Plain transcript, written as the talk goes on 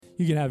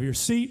You can have your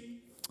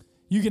seat.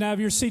 You can have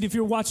your seat if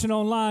you're watching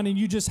online and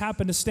you just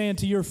happen to stand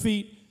to your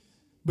feet,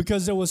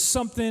 because there was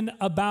something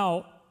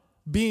about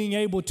being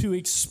able to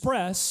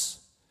express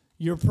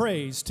your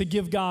praise, to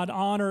give God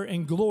honor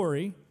and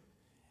glory,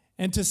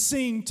 and to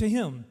sing to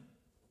Him.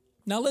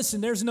 Now listen,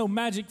 there's no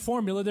magic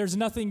formula. There's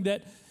nothing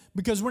that,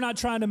 because we're not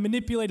trying to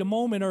manipulate a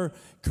moment or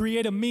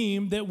create a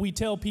meme that we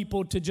tell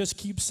people to just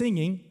keep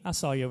singing. I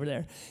saw you over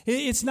there.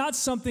 It's not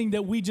something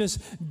that we just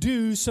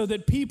do so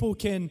that people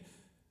can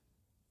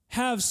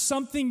have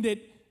something that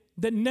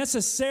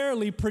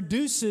necessarily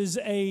produces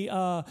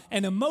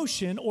an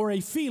emotion or a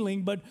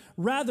feeling, but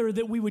rather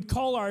that we would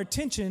call our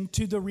attention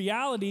to the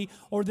reality,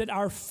 or that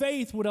our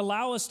faith would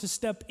allow us to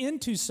step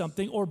into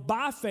something, or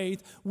by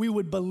faith we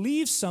would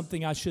believe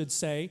something, I should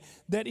say,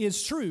 that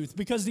is truth.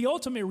 Because the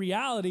ultimate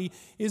reality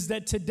is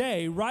that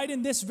today, right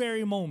in this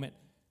very moment,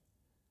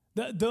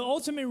 the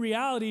ultimate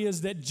reality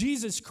is that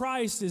Jesus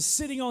Christ is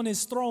sitting on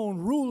His throne,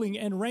 ruling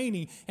and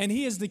reigning, and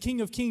He is the King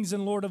of Kings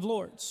and Lord of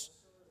Lords.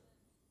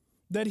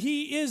 That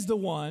He is the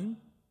one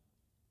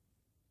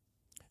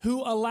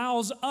who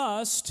allows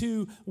us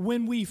to,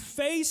 when we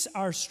face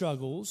our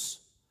struggles,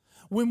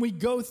 when we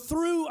go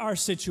through our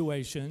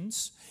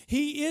situations,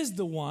 He is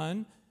the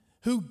one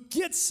who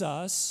gets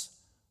us,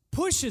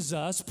 pushes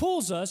us,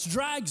 pulls us,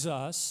 drags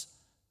us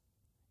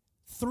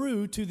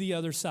through to the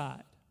other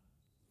side.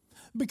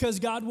 Because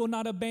God will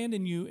not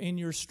abandon you in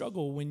your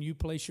struggle when you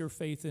place your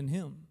faith in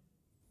Him.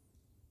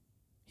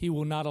 He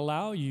will not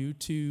allow you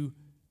to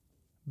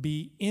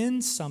be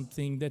in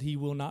something that He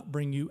will not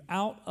bring you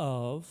out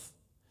of,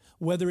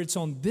 whether it's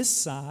on this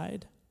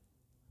side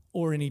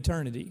or in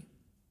eternity.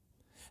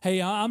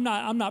 Hey, I'm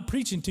not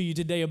preaching to you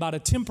today about a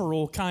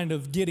temporal kind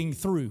of getting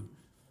through.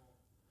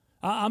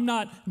 I'm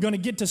not going to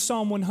get to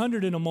Psalm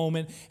 100 in a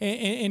moment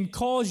and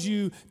cause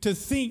you to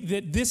think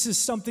that this is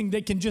something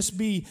that can just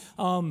be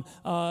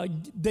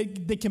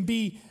that can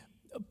be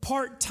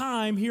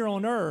part-time here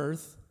on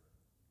earth,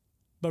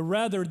 but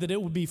rather that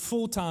it would be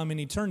full-time in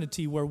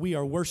eternity where we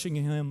are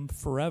worshiping Him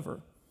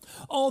forever.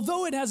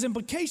 Although it has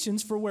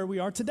implications for where we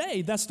are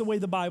today. That's the way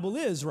the Bible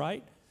is,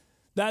 right?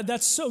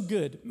 That's so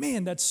good.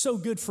 Man, that's so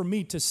good for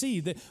me to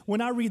see that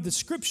when I read the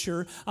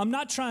Scripture, I'm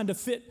not trying to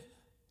fit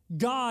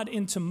God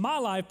into my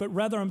life, but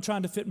rather I'm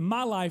trying to fit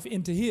my life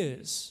into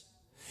His.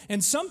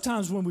 And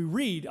sometimes when we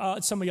read,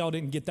 some of y'all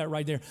didn't get that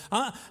right there.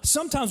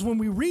 Sometimes when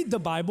we read the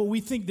Bible,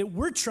 we think that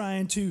we're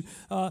trying to,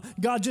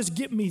 God, just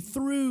get me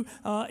through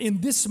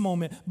in this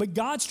moment. But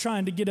God's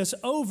trying to get us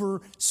over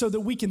so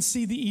that we can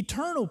see the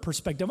eternal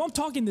perspective. I'm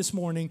talking this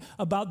morning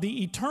about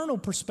the eternal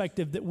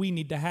perspective that we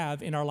need to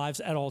have in our lives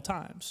at all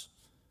times.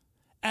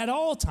 At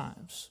all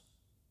times.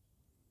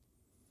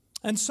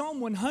 And Psalm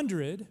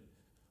 100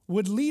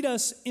 would lead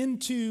us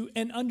into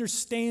an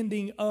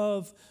understanding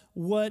of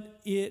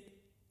what it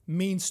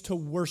means to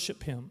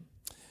worship Him.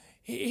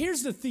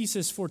 Here's the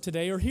thesis for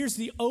today, or here's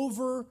the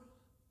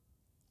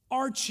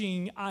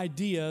overarching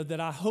idea that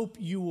I hope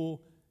you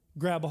will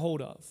grab a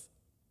hold of.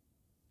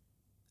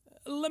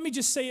 Let me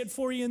just say it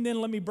for you, and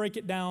then let me break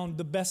it down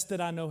the best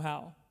that I know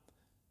how.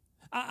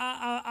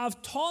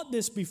 I've taught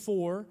this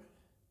before,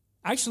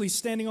 actually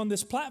standing on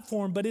this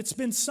platform, but it's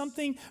been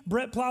something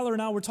Brett Plyler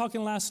and I were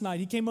talking last night.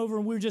 He came over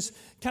and we were just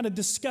kind of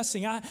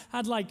discussing. I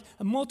had like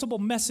multiple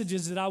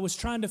messages that I was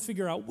trying to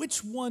figure out,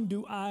 which one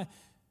do I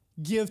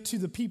give to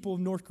the people of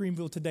North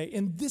Greenville today?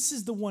 And this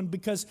is the one,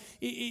 because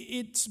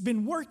it's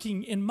been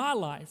working in my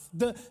life.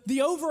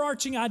 The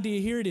overarching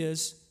idea, here it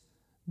is: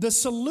 the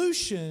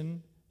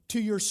solution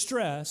to your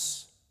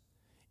stress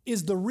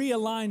is the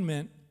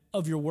realignment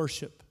of your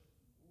worship.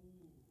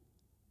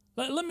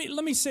 Let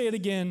me say it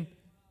again.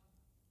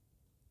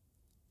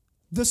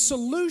 The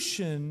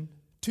solution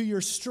to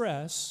your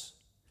stress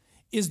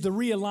is the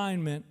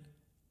realignment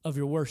of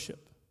your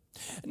worship.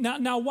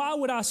 Now, why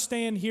would I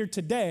stand here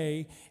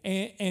today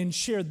and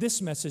share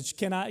this message?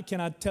 Can I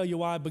tell you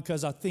why?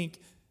 Because I think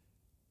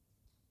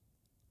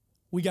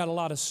we got a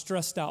lot of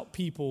stressed out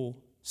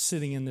people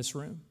sitting in this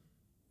room.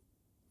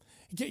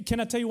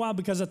 Can I tell you why?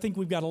 Because I think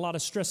we've got a lot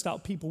of stressed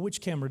out people.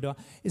 Which camera do I?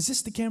 Is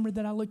this the camera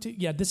that I looked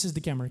at? Yeah, this is the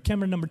camera.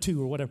 Camera number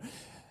 2 or whatever.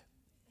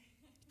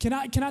 Can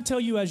I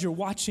tell you, as you're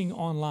watching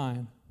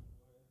online,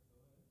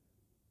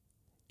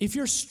 if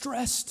you're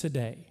stressed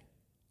today,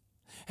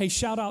 hey,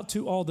 shout out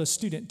to all the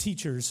student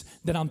teachers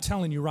that I'm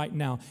telling you right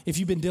now. If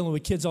you've been dealing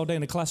with kids all day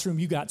in the classroom,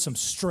 you got some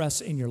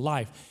stress in your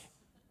life.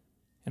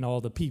 And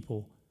all the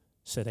people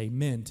said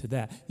amen to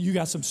that. You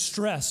got some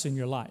stress in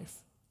your life.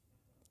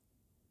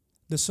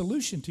 The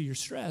solution to your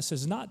stress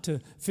is not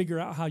to figure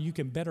out how you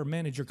can better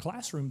manage your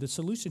classroom. The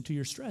solution to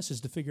your stress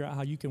is to figure out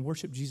how you can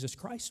worship Jesus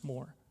Christ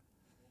more.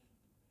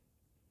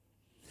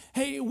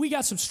 Hey, we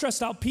got some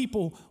stressed out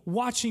people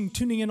watching,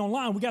 tuning in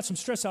online. We got some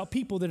stressed out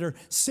people that are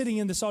sitting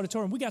in this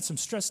auditorium. We got some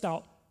stressed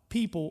out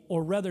people,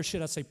 or rather,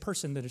 should I say,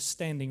 person that is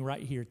standing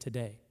right here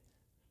today.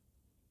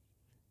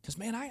 Because,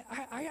 man,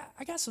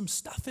 I got some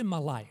stuff in my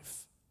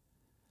life.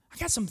 I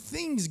got some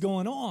things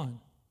going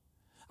on.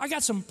 I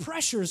got some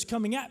pressures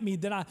coming at me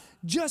that I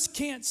just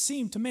can't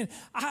seem to manage.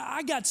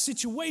 I got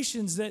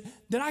situations that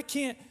I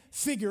can't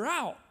figure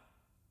out.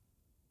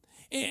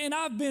 And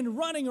I've been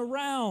running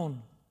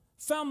around,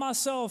 found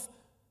myself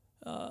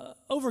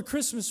over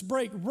Christmas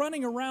break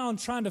running around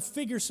trying to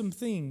figure some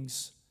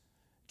things,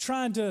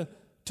 trying to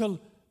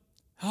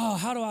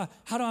how do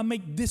I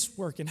make this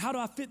work, and how do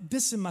I fit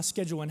this in my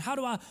schedule, and how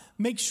do I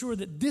make sure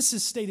that this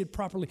is stated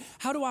properly?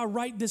 How do I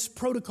write this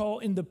protocol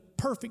in the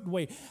perfect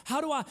way?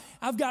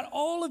 I've got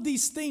all of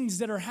these things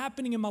that are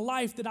happening in my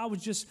life that I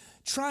was just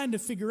trying to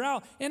figure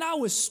out, and I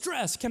was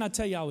stressed. Can I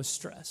tell you I was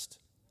stressed?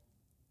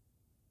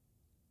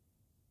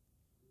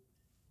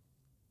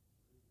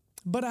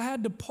 But I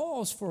had to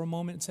pause for a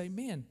moment and say,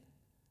 man,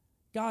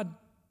 God,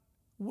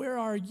 where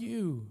are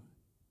you?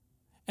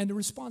 And the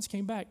response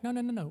came back,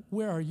 no,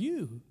 where are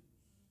you?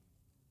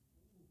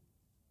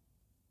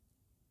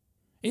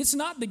 It's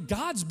not that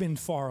God's been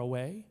far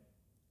away.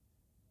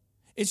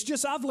 It's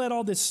just I've let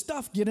all this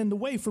stuff get in the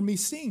way for me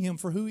seeing him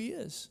for who he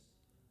is.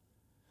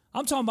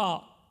 I'm talking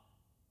about,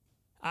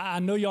 I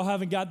know y'all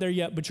haven't got there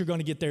yet, but you're going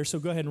to get there, so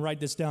go ahead and write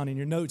this down in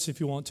your notes if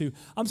you want to.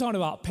 I'm talking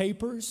about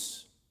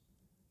papers.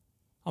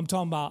 I'm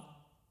talking about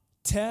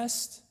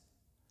tests.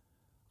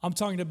 I'm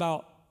talking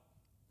about,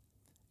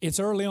 it's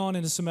early on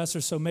in the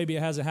semester, so maybe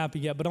it hasn't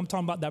happened yet, but I'm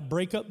talking about that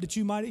breakup that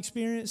you might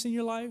experience in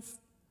your life.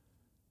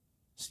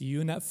 See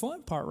you in that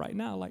fun part right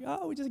now, like,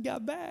 oh, we just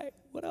got back.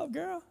 What up,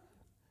 girl?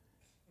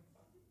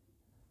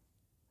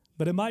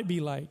 But it might be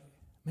like,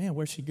 man,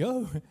 where'd she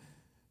go?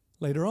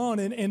 Later on,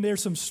 and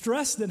there's some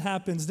stress that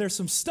happens. There's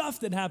some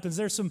stuff that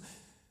happens.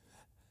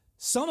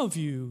 Some of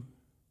you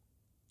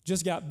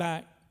just got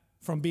back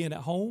from being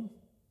at home,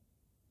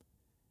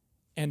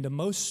 and the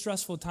most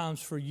stressful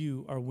times for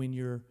you are when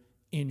you're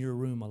in your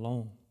room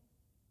alone.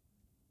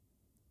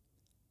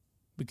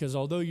 Because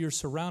although you're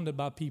surrounded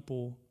by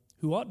people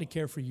who ought to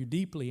care for you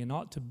deeply and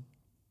ought to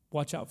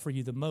watch out for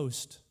you the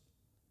most,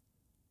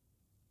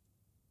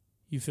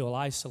 you feel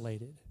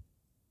isolated.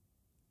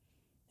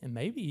 And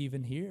maybe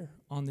even here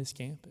on this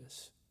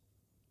campus,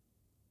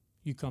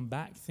 you come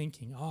back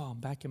thinking, oh, I'm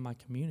back in my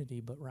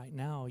community, but right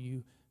now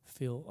you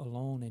feel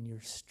alone and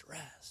you're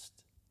stressed.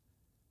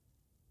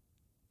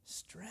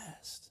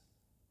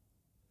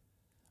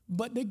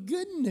 But the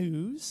good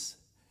news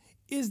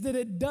is that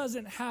it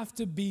doesn't have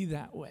to be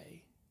that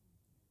way.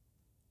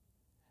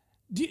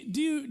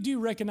 Do you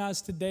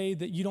recognize today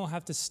that you don't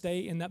have to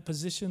stay in that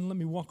position? Let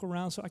me walk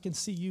around so I can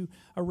see you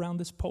around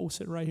this pole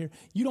sit right here.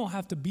 You don't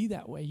have to be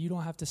that way. You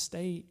don't have to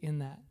stay in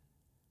that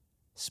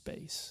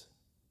space.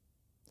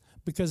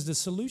 Because the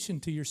solution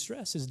to your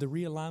stress is the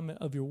realignment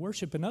of your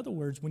worship. In other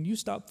words, when you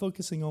stop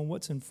focusing on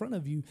what's in front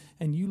of you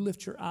and you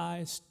lift your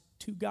eyes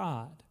to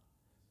God,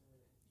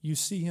 you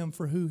see him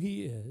for who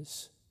he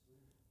is,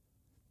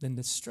 then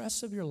the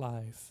stress of your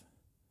life,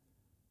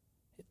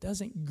 it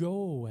doesn't go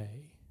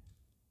away.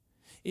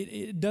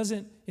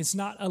 It's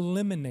not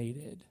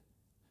eliminated,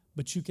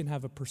 but you can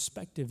have a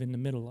perspective in the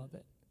middle of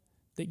it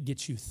that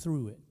gets you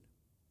through it.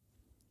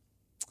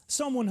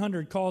 Psalm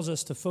 100 calls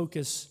us to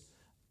focus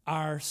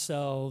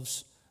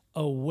ourselves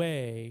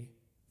away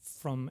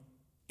from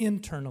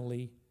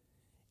internally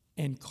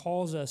and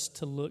calls us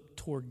to look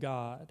toward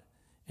God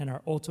and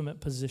our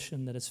ultimate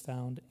position that is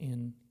found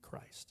in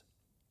Christ.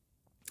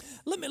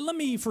 Let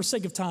me, for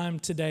sake of time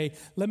today,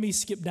 let me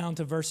skip down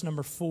to verse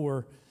number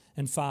 4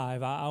 and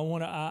 5. I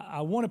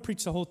want to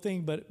preach the whole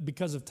thing, but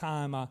because of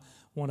time, I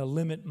want to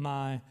limit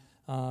my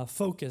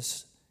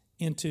focus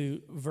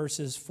into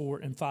verses 4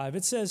 and 5.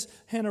 It says,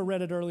 Hannah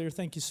read it earlier.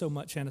 Thank you so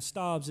much, Hannah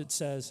Stobbs. It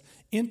says,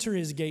 enter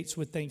his gates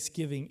with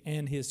thanksgiving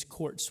and his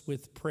courts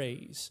with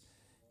praise.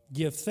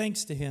 Give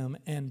thanks to him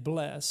and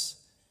bless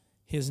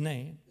his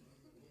name.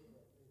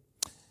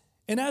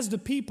 And as the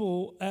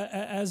people,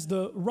 as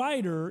the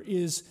writer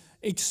is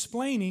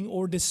explaining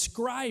or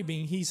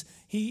describing,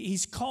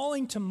 he's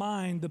calling to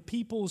mind the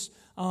people's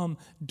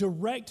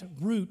direct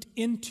route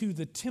into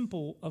the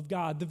temple of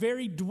God, the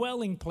very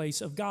dwelling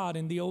place of God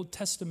in the Old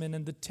Testament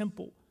and the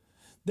temple.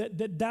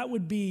 That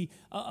would be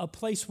a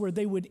place where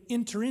they would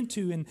enter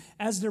into, and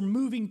as they're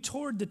moving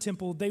toward the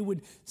temple, they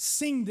would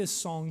sing this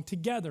song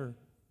together.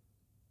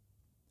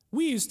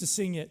 We used to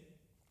sing it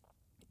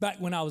back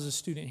when I was a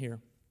student here.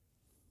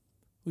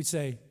 We'd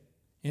say,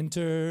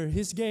 enter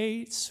his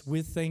gates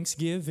with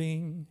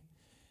thanksgiving,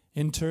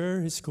 enter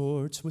his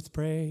courts with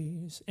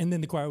praise. And then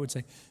the choir would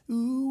say,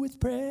 ooh, with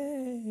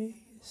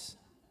praise,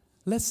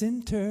 let's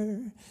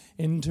enter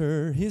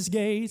his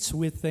gates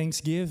with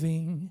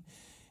thanksgiving,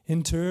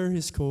 enter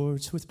his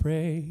courts with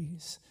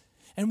praise.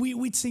 And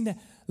we'd sing that,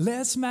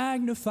 let's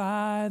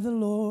magnify the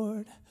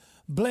Lord,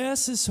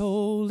 bless his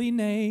holy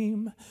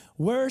name,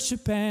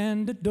 worship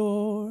and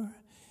adore.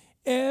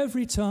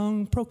 Every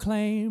tongue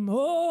proclaim,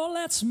 oh,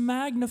 let's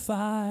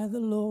magnify the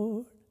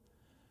Lord.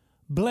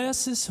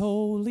 Bless his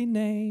holy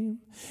name.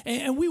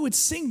 And we would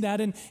sing that,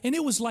 and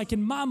it was like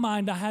in my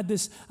mind, I had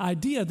this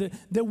idea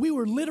that we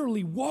were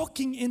literally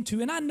walking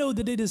into, and I know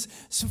that it is,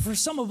 so for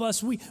some of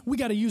us, we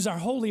got to use our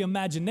holy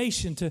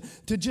imagination to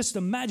just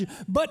imagine.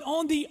 But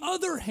on the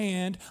other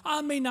hand,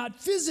 I may not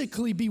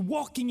physically be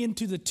walking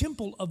into the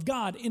temple of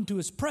God, into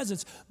his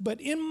presence,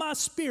 but in my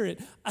spirit,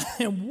 I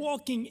am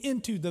walking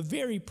into the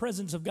very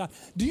presence of God.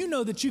 Do you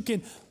know that you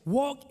can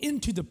walk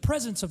into the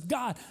presence of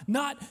God,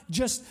 not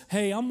just,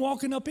 hey, I'm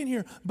walking up in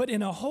here, but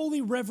in a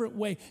holy, reverent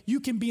way?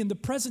 You can be in the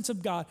presence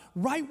of God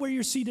right where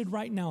you're seated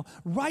right now,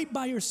 right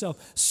by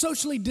yourself,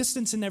 socially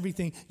distanced and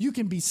everything. You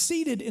can be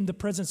seated in the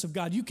presence of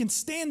God. You can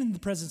stand in the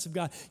presence of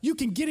God. You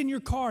can get in your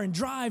car and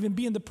drive and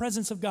be in the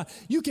presence of God.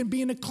 You can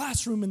be in a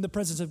classroom in the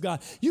presence of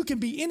God. You can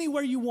be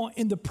anywhere you want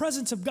in the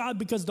presence of God,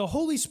 because the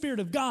Holy Spirit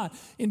of God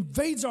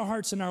invades our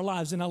hearts and our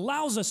lives and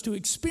allows us to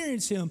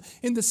experience him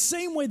in the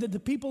same way that the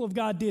people of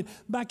God did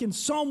back in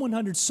Psalm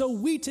 100. So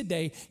we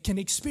today can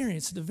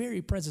experience the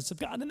very presence of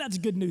God. And that's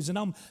good news. And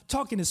I'm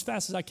talking as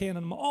fast as I can,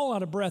 and I'm all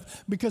out of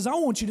breath, because I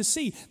want you to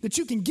see that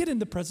you can get in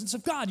the presence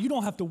of God. You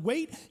don't have to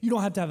wait. You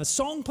don't have to have a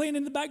song playing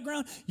in the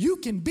background. You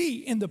can be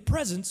in the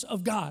presence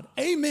of God.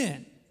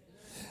 Amen.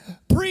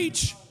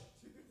 Preach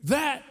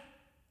that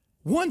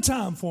one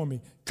time for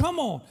me. Come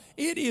on.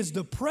 It is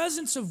the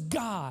presence of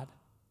God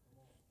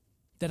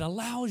that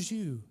allows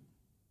you.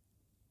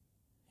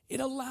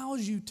 It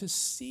allows you to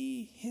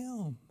see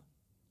him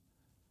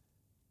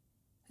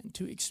and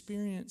to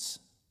experience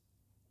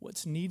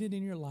what's needed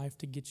in your life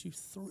to get you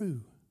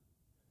through.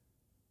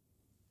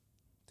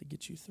 To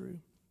get you through.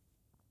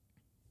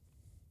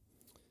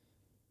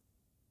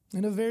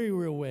 In a very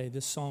real way,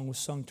 this song was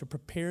sung to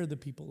prepare the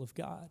people of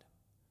God.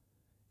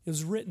 It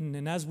was written,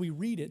 and as we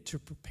read it, to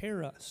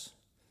prepare us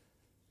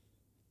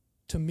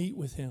to meet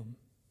with him.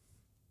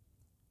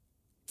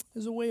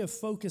 It's a way of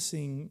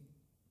focusing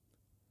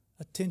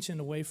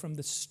attention away from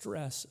the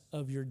stress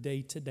of your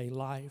day-to-day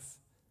life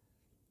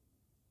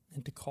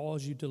and to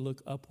cause you to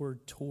look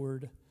upward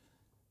toward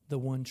the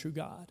one true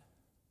God,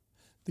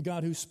 the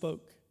God who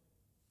spoke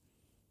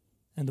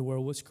and the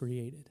world was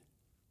created,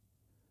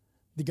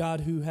 the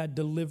God who had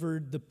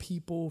delivered the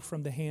people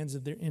from the hands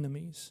of their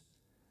enemies,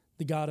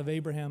 the God of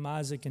Abraham,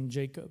 Isaac, and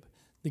Jacob,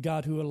 the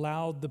God who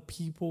allowed the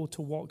people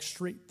to walk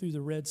straight through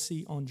the Red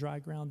Sea on dry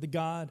ground, the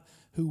God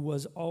who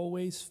was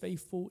always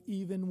faithful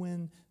even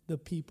when the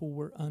people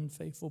were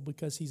unfaithful,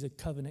 because he's a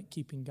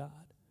covenant-keeping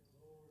God.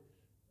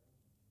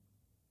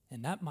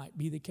 And that might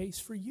be the case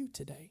for you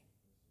today.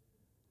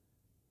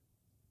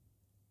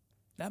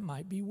 That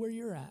might be where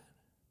you're at.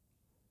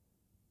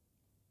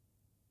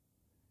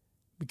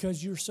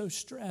 Because you're so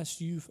stressed,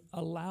 you've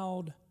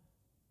allowed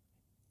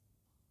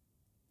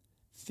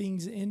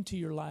things into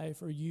your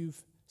life, or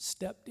you've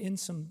stepped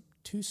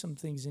into some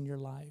things in your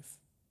life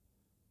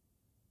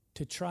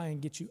to try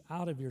and get you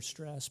out of your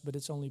stress, but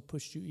it's only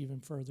pushed you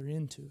even further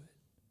into it.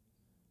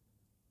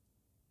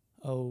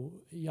 Oh,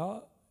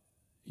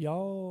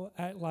 y'all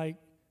act like,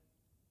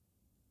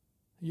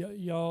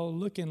 y'all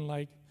looking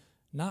like,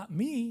 not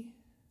me.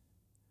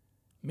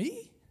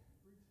 Me?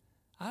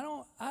 I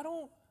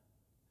don't.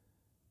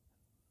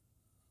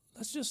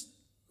 Let's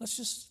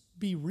just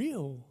be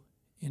real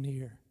in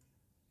here.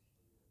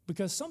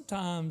 Because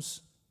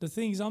sometimes the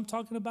things I'm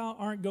talking about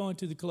aren't going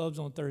to the clubs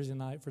on Thursday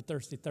night for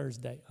Thirsty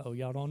Thursday. Oh,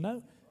 y'all don't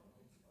know?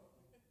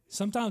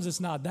 Sometimes it's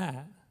not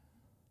that.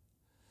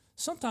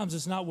 Sometimes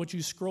it's not what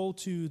you scroll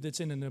to that's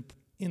in an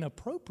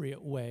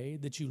inappropriate way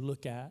that you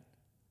look at.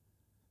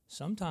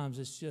 Sometimes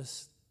it's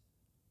just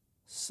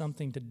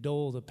something to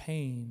dull the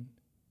pain.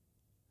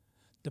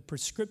 The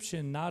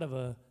prescription, not of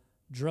a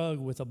drug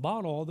with a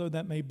bottle, although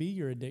that may be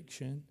your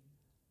addiction.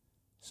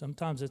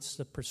 Sometimes it's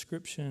the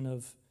prescription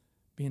of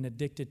being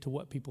addicted to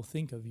what people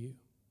think of you.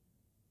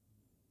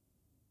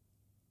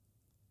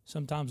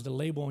 Sometimes the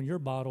label on your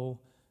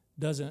bottle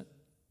doesn't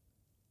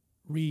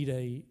read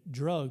a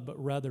drug, but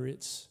rather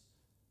it's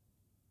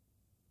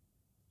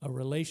a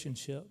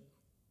relationship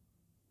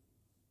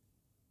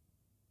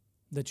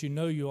that you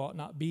know you ought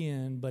not be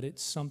in, but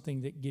it's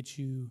something that gets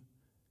you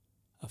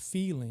a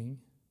feeling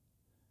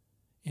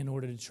in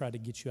order to try to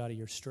get you out of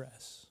your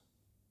stress.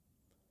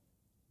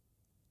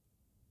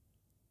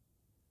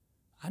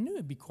 I knew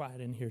it'd be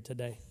quiet in here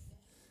today.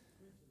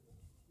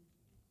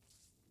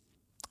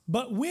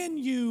 But when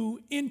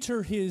you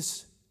enter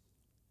his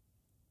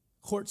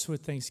courts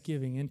with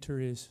thanksgiving, enter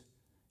his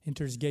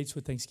gates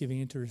with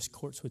thanksgiving, enter his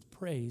courts with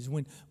praise,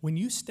 when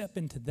you step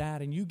into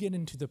that and you get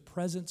into the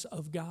presence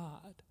of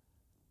God,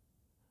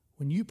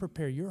 when you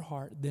prepare your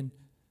heart, then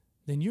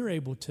you're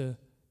able to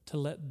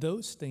let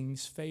those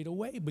things fade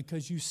away,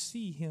 because you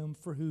see him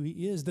for who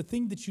he is. The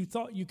thing that you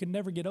thought you could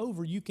never get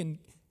over, you can,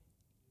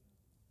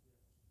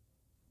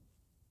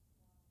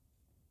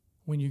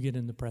 when you get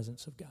in the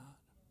presence of God.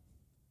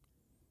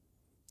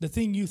 The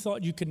thing you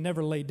thought you could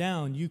never lay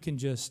down, you can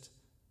just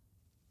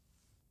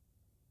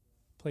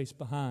place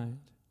behind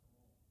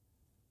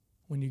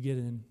when you get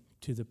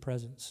into the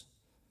presence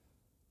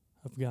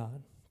of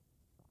God.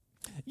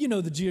 You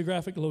know, the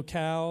geographic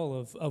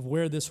locale of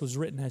where this was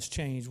written has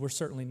changed. We're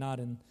certainly not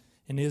in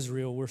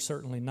Israel. We're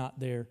certainly not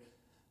there.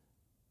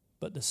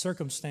 But the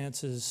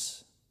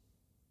circumstances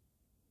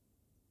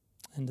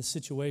and the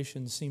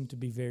situation seem to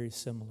be very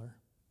similar.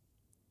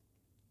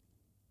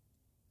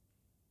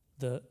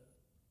 The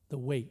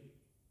weight,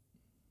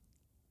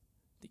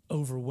 the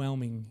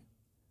overwhelming,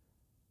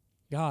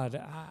 God,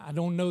 I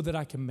don't know that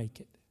I can make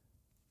it,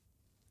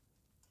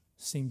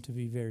 seem to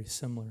be very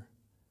similar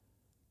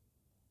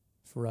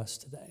for us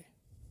today.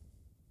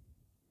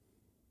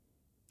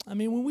 I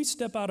mean, when we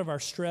step out of our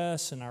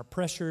stress and our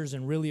pressures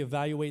and really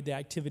evaluate the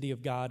activity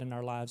of God in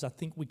our lives, I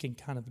think we can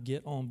kind of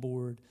get on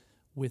board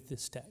with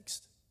this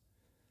text.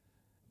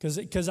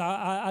 Because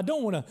I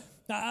don't want to,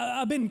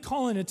 I've been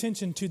calling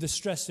attention to the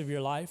stress of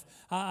your life.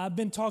 I've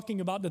been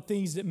talking about the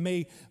things that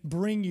may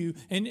bring you,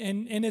 and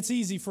it's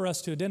easy for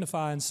us to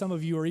identify, and some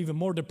of you are even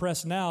more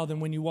depressed now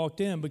than when you walked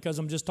in, because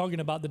I'm just talking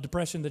about the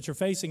depression that you're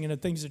facing and the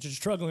things that you're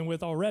struggling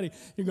with already.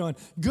 You're going,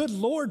 good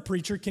Lord,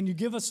 preacher, can you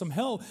give us some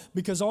help?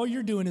 Because all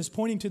you're doing is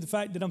pointing to the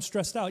fact that I'm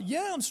stressed out.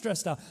 Yeah, I'm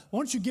stressed out. Why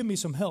don't you give me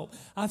some help?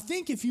 I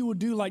think if you would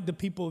do like the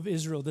people of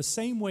Israel, the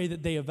same way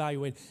that they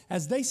evaluated,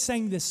 as they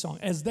sang this song,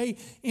 as they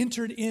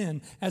entered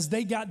in, as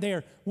they got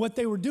there, what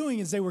they were doing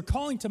is they were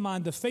calling to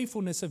mind the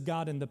faithfulness of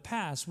God in the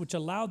past, which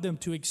allowed them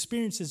to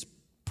experience His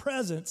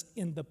presence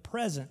in the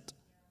present.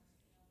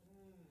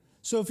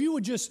 So if you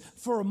would just,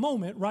 for a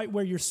moment, right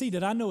where you're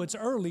seated, I know it's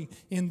early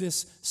in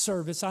this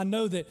service. I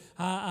know that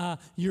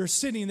you're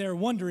sitting there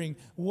wondering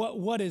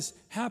what is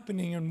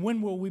happening and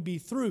when will we be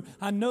through.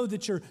 I know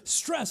that you're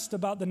stressed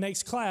about the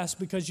next class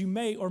because you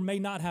may or may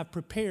not have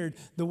prepared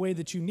the way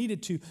that you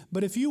needed to.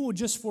 But if you will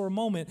just for a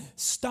moment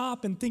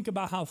stop and think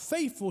about how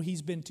faithful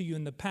He's been to you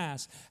in the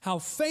past, how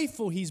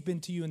faithful He's been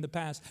to you in the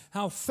past,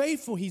 how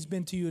faithful He's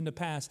been to you in the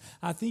past,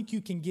 I think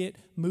you can get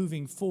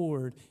moving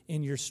forward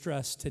in your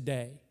stress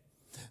today.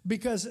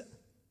 Because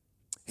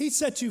He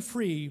set you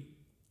free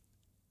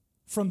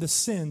from the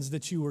sins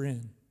that you were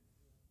in.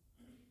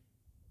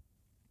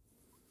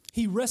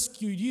 He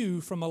rescued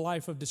you from a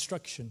life of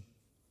destruction.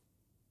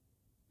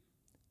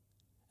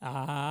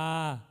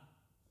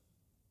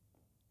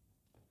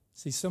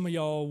 See, some of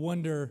y'all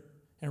wonder,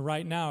 and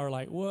right now are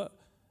like, what?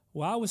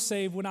 Well, I was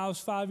saved when I was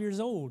 5 years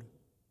old.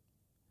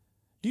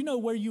 Do you know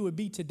where you would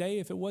be today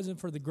if it wasn't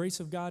for the grace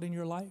of God in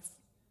your life?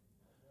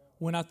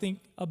 When I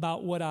think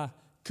about what I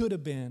could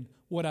have been,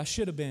 what I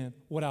should have been,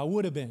 what I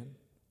would have been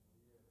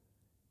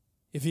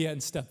if He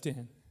hadn't stepped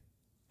in.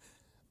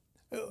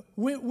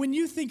 When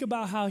you think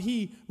about how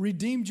He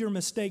redeemed your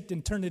mistake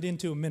and turned it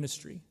into a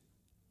ministry,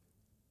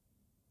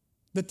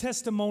 the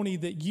testimony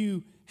that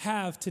you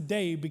have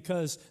today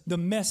because the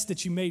mess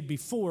that you made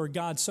before,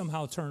 God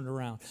somehow turned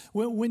around.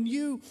 When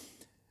you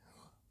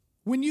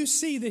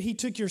see that He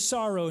took your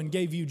sorrow and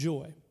gave you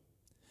joy,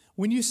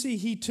 when you see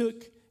He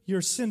took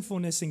your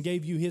sinfulness and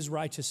gave you His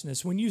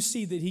righteousness, when you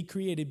see that He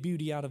created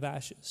beauty out of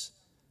ashes,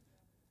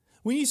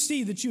 when you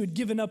see that you had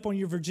given up on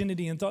your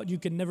virginity and thought you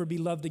could never be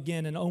loved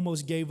again and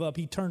almost gave up,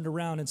 He turned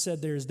around and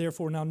said, there is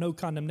therefore now no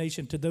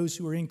condemnation to those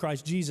who are in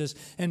Christ Jesus,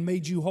 and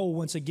made you whole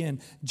once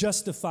again,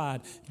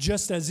 justified,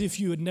 just as if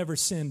you had never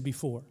sinned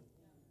before.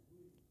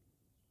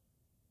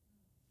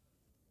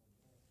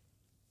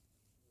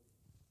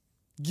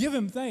 Give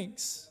Him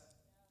thanks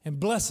and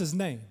bless His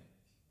name.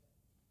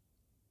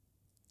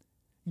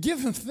 Give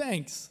Him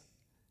thanks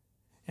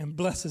and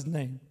bless His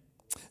name.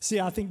 See,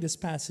 I think this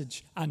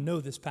passage, I know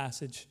this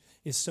passage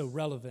is so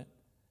relevant,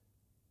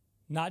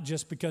 not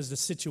just because the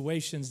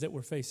situations that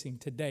we're facing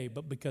today,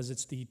 but because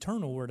it's the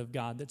eternal Word of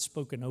God that's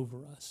spoken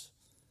over us.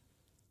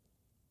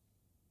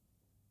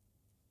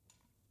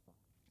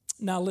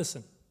 Now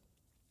listen,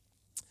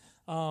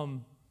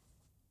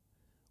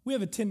 we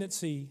have a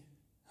tendency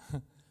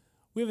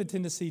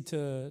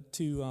to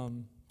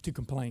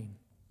complain.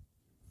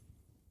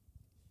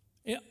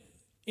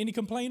 Any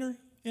complainer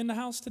in the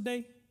house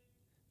today?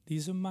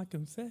 These are my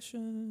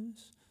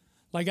confessions.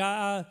 Like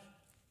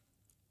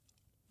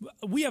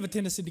we have a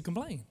tendency to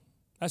complain.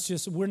 That's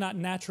just, we're not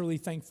naturally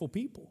thankful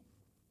people.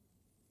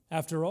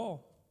 After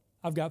all,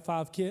 I've got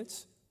 5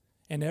 kids,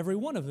 and every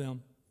one of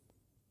them,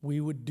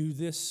 we would do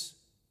this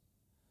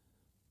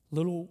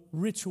little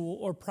ritual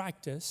or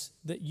practice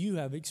that you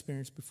have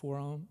experienced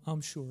before,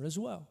 I'm sure as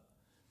well.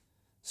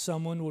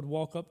 Someone would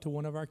walk up to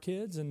one of our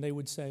kids and they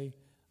would say,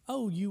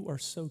 "Oh, you are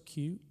so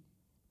cute,"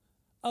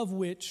 of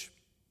which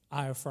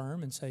I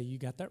affirm and say, you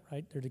got that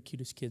right. They're the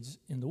cutest kids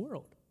in the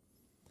world.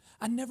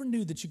 I never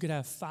knew that you could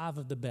have 5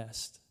 of the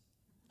best.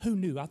 Who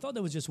knew? I thought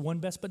there was just one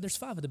best, but there's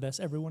 5 of the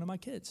best, every one of my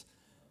kids.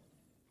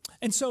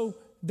 And so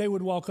they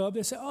would walk up,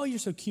 they say, "Oh, you're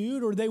so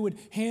cute," or they would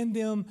hand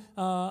them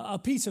a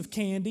piece of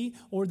candy,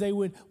 or they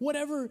would,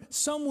 whatever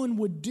someone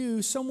would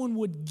do, someone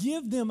would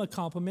give them a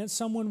compliment,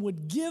 someone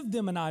would give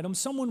them an item,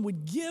 someone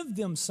would give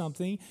them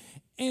something,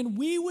 and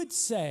we would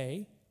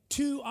say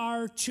to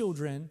our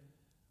children,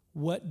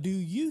 "What do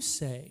you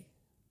say?"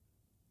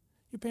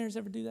 Your parents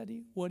ever do that to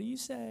you? What do you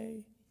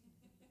say?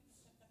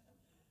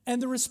 And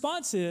the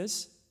response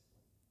is,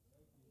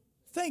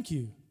 "Thank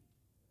you."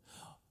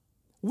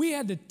 we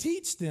had to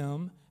teach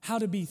them how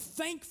to be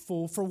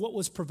thankful for what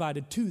was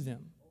provided to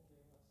them.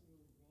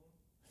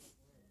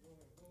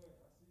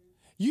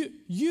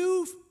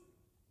 You've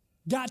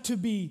got to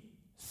be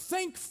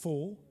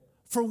thankful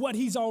for what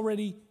he's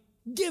already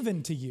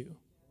given to you.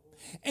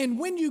 And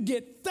when you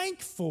get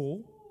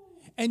thankful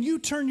and you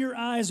turn your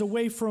eyes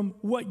away from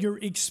what you're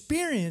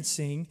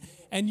experiencing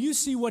and you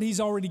see what he's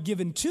already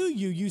given to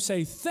you, you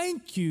say,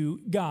 thank you,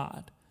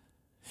 God.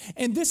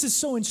 And this is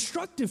so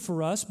instructive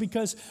for us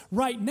because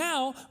right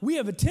now we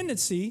have a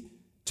tendency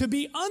to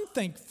be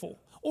unthankful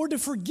or to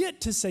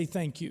forget to say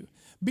thank you.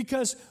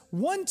 Because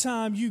one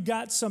time you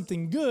got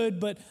something good,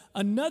 but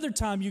another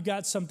time you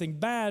got something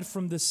bad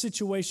from the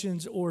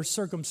situations or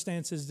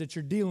circumstances that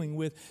you're dealing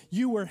with.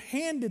 You were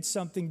handed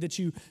something that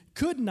you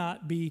could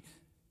not be,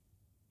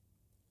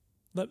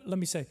 let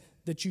me say,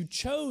 that you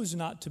chose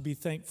not to be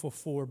thankful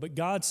for. But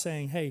God's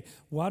saying, hey,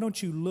 why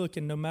don't you look,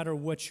 and no matter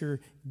what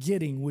you're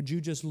getting, would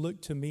you just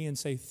look to me and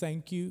say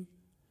thank you?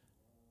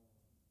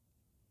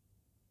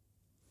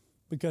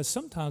 Because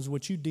sometimes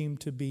what you deem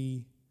to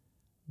be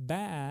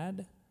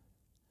bad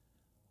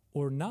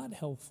or not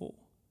helpful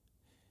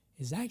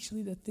is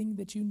actually the thing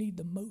that you need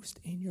the most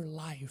in your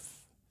life.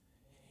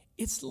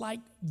 It's like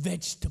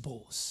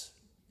vegetables.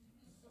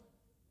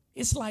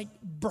 It's like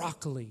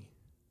broccoli.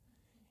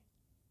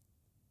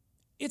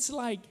 It's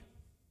like,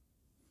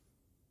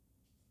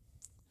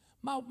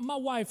 my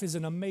wife is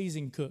an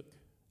amazing cook.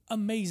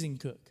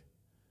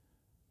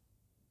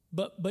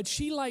 But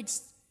she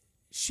likes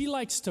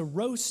to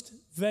roast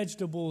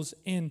vegetables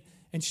and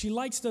she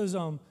likes those,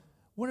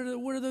 what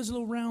are those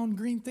little round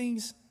green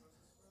things?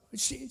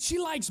 She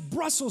likes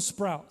Brussels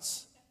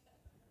sprouts.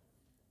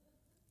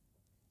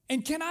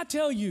 And can I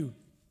tell you,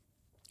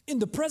 in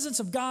the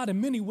presence of God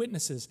and many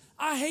witnesses,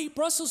 I hate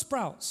Brussels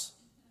sprouts.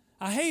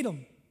 I hate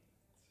them.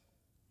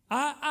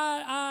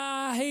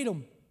 I hate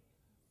them.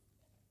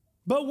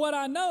 But what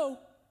I know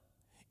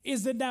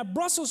is that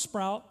Brussels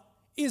sprout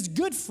is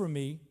good for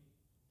me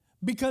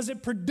because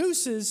it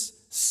produces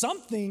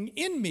something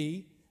in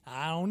me.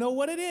 I don't know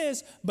what it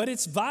is, but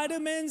it's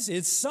vitamins,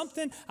 it's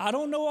something. I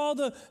don't know all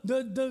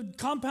the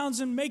compounds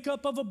and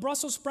makeup of a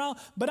Brussels sprout,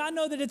 but I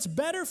know that it's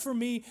better for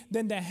me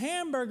than the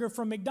hamburger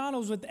from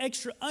McDonald's with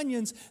extra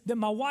onions that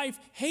my wife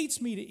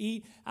hates me to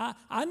eat.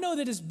 I know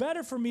that it's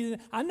better for me.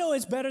 I know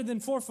it's better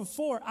than 4 for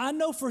 $4. I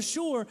know for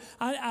sure.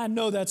 I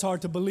know that's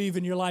hard to believe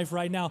in your life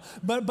right now,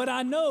 but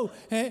I know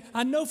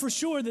for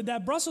sure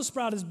that Brussels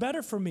sprout is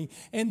better for me.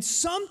 And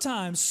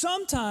sometimes,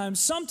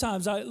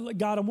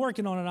 God, I'm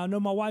working on it. I know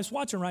my wife's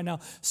watching right now.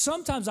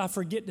 Sometimes I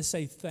forget to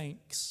say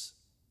thanks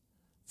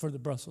for the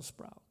Brussels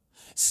sprout.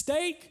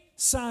 Steak,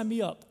 sign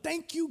me up.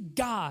 Thank you,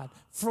 God,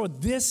 for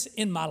this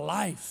in my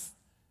life.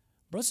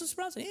 Brussels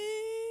sprouts,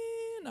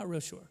 not real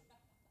sure.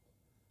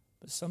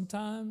 But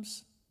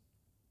sometimes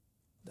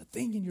the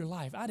thing in your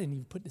life, I didn't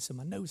even put this in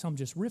my notes, I'm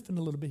just riffing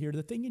a little bit here.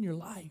 The thing in your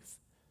life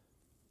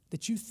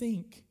that you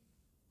think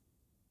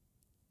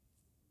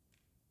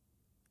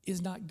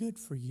is not good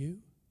for you,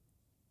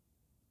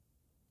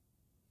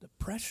 the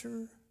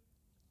pressure,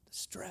 the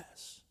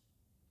stress,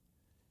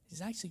 is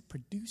actually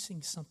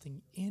producing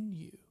something in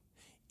you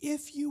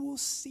if you will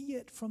see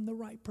it from the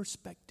right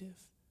perspective.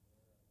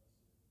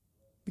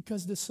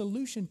 Because the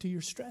solution to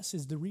your stress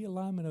is the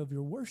realignment of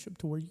your worship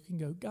to where you can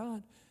go,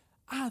 God,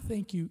 I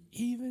thank you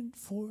even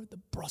for the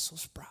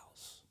Brussels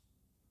sprouts.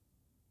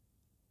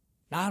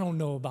 Now, I don't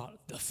know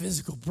about the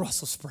physical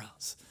Brussels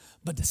sprouts,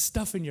 but the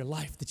stuff in your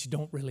life that you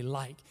don't really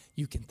like,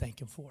 you can thank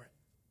him for it.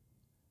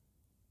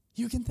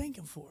 You can thank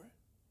him for it.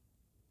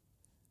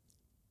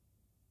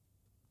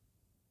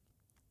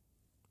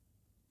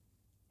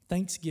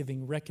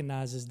 Thanksgiving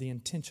recognizes the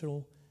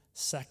intentional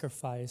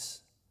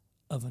sacrifice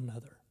of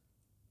another.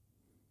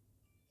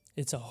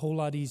 It's a whole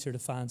lot easier to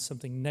find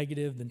something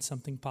negative than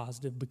something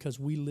positive because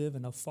we live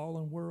in a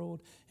fallen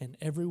world, and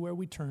everywhere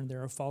we turn,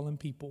 there are fallen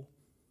people.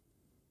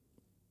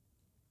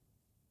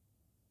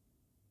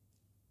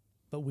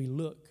 But we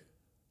look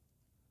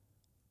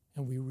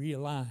and we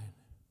realign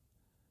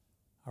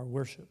our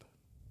worship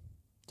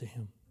to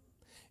him.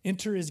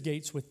 Enter his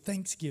gates with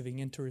thanksgiving,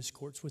 enter his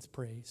courts with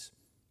praise.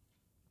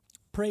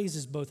 Praise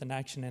is both an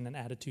action and an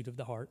attitude of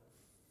the heart.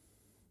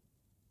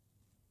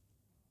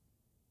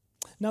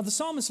 Now, the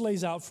psalmist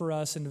lays out for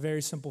us in a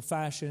very simple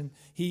fashion.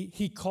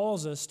 He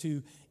calls us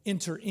to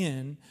enter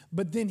in,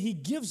 but then he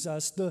gives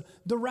us the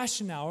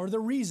rationale or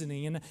the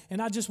reasoning.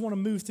 And I just want to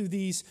move through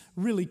these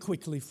really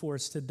quickly for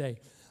us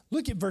today.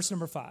 Look at verse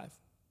number 5.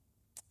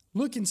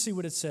 Look and see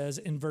what it says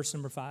in verse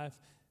number 5.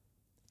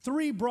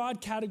 3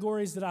 broad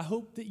categories that I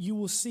hope that you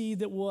will see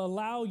that will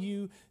allow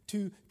you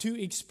to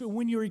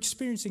when you're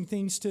experiencing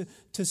things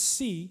to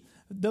see.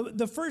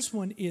 The first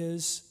one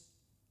is,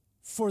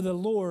 for the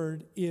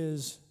Lord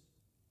is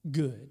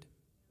good.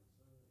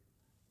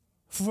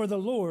 For the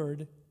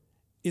Lord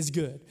is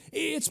good.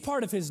 It's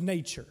part of his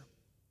nature.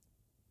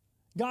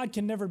 God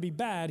can never be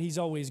bad. He's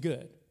always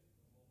good.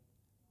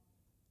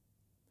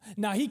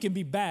 Now, he can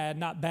be bad,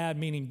 not bad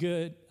meaning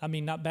good. I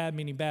mean, not bad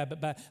meaning bad, but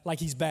bad, like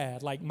he's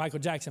bad, like Michael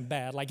Jackson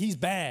bad, like he's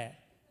bad.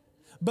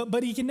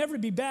 But he can never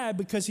be bad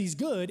because he's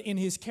good in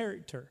his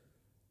character.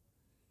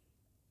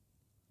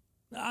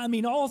 I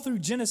mean, all through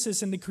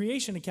Genesis and the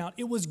creation account,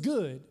 it was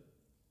good.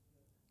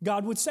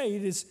 God would say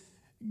it is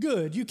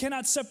good. You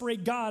cannot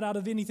separate God out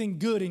of anything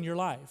good in your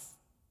life.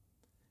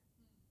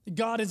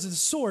 God is the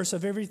source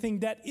of everything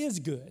that is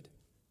good.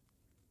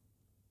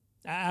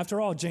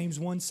 After all, James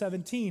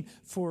 1:17,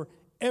 for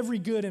every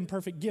good and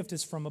perfect gift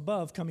is from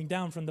above, coming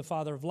down from the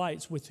Father of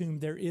lights, with whom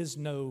there is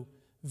no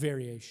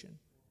variation.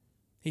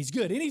 He's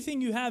good.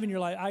 Anything you have in your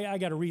life, I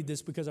got to read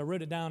this because I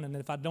wrote it down, and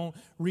if I don't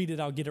read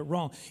it, I'll get it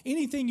wrong.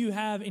 Anything you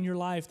have in your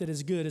life that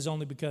is good is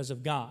only because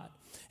of God.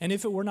 And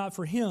if it were not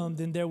for him,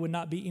 then there would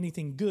not be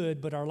anything good,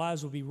 but our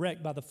lives would be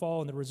wrecked by the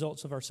fall and the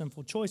results of our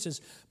sinful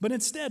choices. But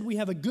instead, we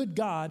have a good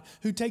God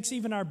who takes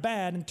even our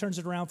bad and turns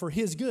it around for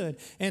his good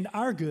and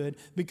our good,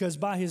 because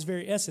by his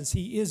very essence,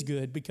 he is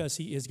good because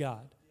he is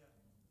God.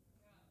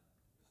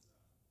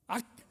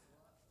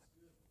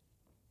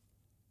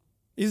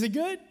 Is it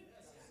good?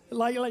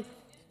 Like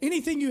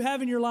anything you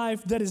have in your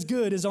life that is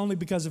good is only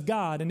because of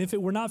God. And if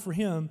it were not for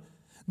him,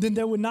 then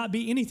there would not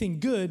be anything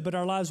good, but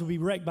our lives would be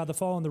wrecked by the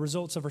fall and the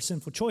results of our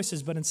sinful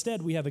choices. But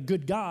instead, we have a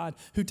good God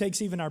who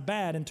takes even our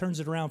bad and turns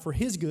it around for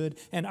his good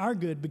and our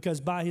good, because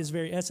by his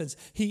very essence,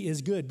 he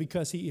is good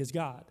because he is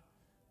God.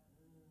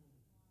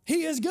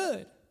 He is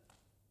good.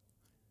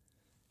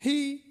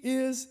 He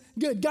is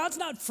good. God's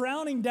not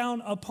frowning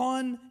down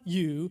upon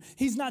you.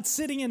 He's not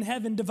sitting in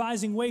heaven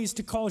devising ways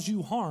to cause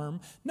you harm.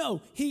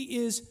 No, he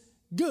is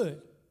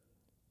good.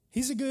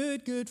 He's a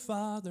good, good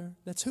Father.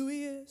 That's who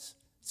he is.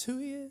 That's who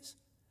he is.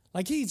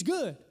 Like, he's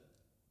good.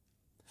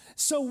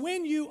 So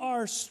when you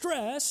are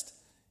stressed,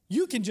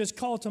 you can just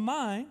call to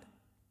mind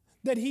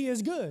that he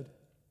is good.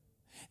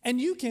 And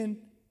you can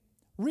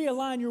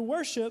realign your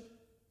worship.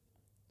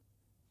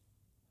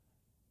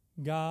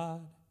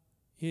 God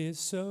is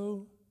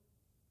so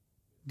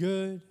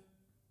good.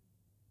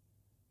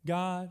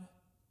 God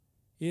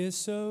is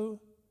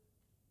so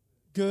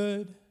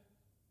good.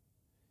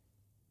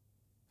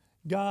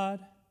 God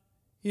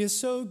is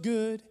so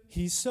good.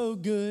 He's so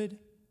good.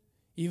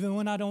 Even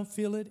when I don't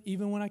feel it,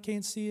 even when I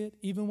can't see it,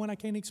 even when I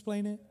can't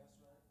explain it,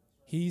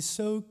 he's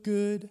so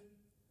good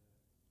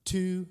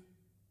to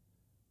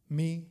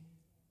me.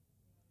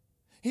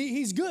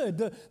 He's good.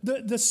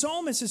 The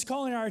psalmist is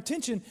calling our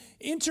attention.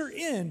 Enter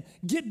in.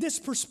 Get this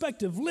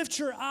perspective. Lift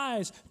your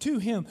eyes to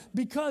him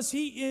because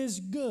he is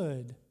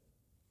good.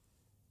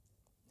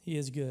 He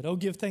is good. Oh,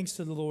 give thanks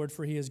to the Lord,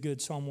 for he is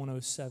good. Psalm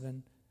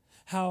 107.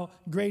 How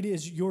great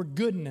is your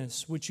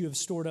goodness, which you have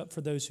stored up for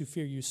those who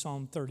fear you.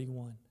 Psalm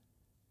 31.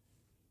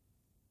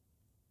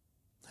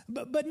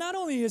 But not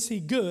only is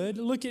he good,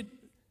 look at,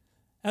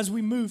 as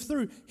we move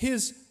through,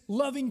 his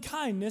loving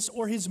kindness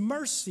or his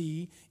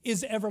mercy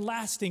is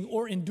everlasting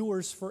or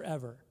endures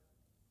forever.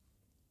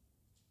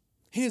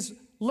 His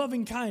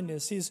loving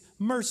kindness, his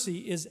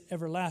mercy is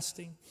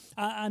everlasting.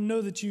 I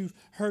know that you've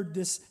heard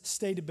this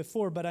stated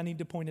before, but I need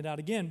to point it out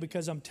again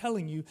because I'm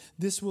telling you,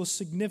 this will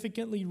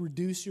significantly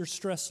reduce your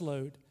stress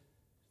load.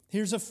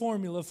 Here's a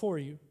formula for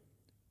you.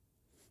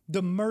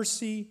 The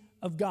mercy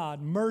of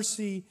God.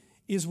 Mercy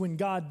is when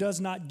God does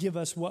not give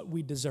us what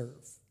we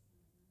deserve.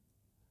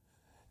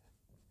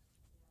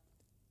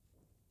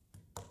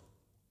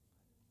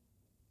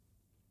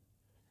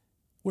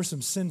 We're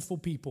some sinful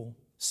people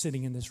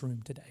sitting in this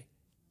room today.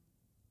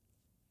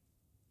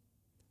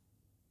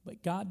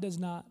 But God does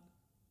not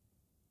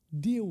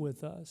deal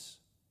with us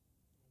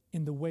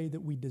in the way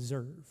that we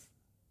deserve,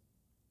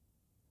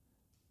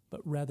 but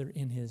rather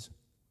in his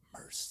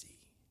mercy,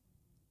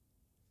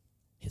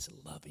 his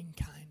loving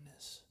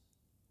kindness.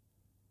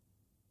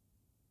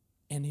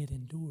 And it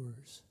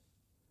endures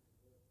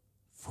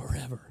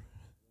forever.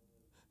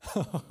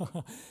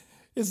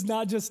 It's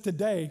not just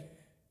today.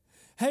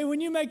 Hey,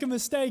 when you make a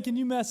mistake and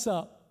you mess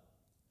up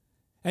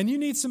and you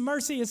need some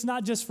mercy, it's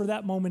not just for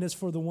that moment, it's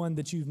for the one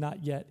that you've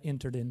not yet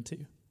entered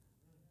into.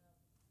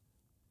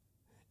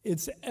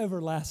 It's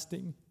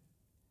everlasting.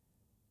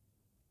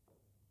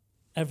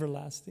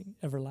 Everlasting,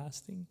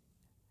 everlasting,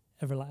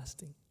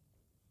 everlasting.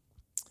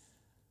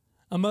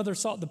 A mother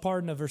sought the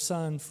pardon of her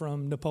son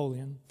from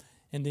Napoleon,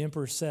 and the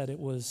emperor said it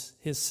was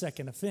his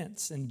second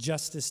offense, and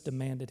justice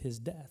demanded his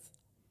death.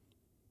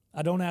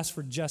 I don't ask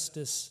for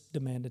justice,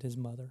 demanded his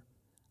mother.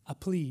 I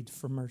plead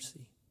for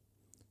mercy.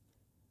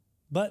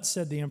 But,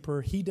 said the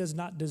emperor, he does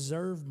not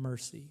deserve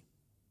mercy.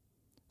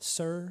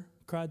 Sir,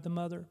 cried the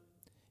mother,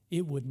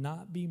 it would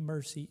not be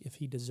mercy if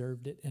he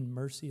deserved it, and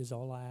mercy is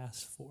all I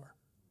ask for.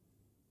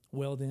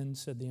 Well then,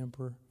 said the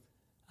emperor,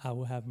 I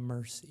will have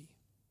mercy.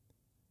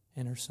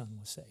 And her son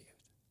was saved.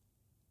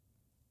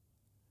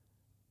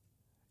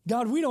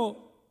 God, we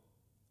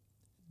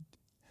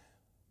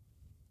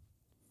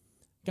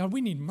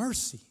need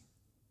mercy.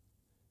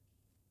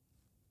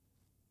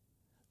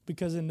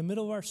 Because in the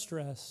middle of our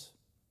stress,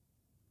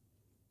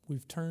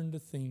 we've turned to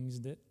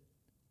things that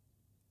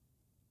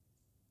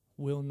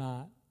will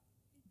not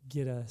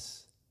get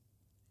us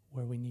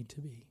where we need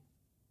to be.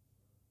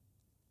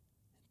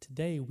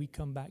 Today, we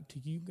come back to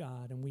you,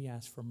 God, and we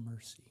ask for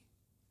mercy.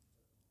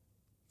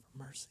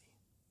 For mercy.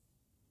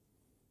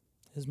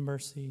 His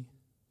mercy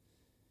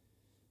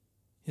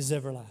is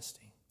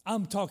everlasting.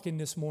 I'm talking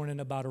this morning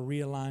about a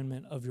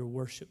realignment of your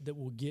worship that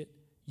will get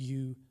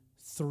you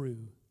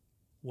through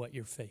what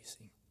you're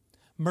facing.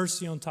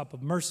 Mercy on top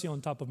of mercy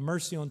on top of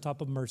mercy on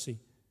top of mercy.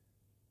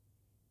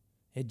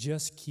 It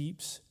just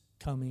keeps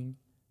coming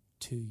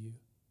to you.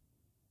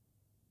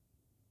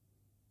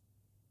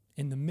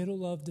 In the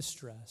middle of the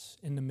stress,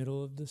 in the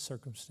middle of the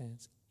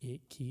circumstance,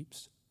 it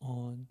keeps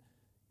on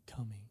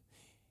coming.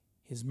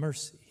 His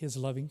mercy, His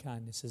loving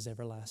kindness is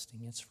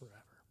everlasting. It's forever.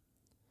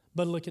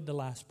 But look at the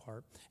last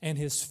part. And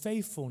His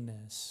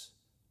faithfulness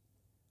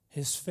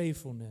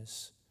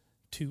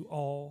to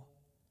all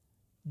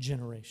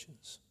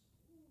generations.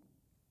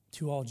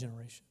 To all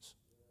generations.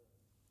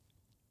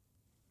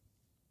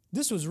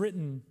 This was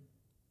written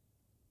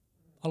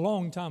a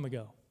long time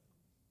ago.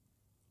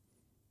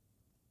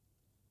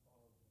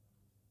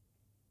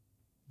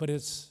 But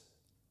it's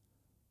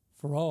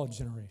for all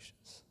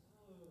generations.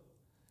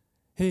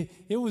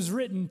 It was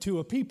written to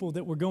a people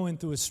that were going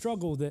through a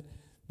struggle, that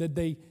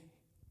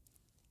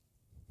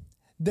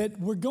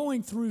were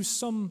going through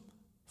some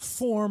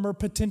form or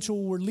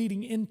potential, were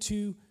leading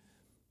into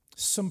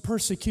some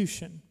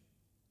persecution.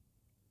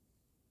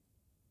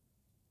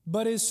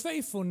 But His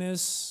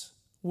faithfulness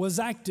was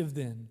active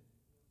then.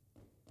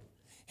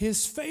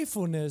 His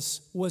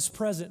faithfulness was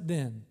present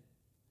then.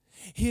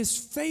 His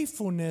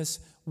faithfulness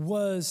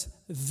was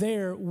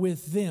there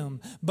with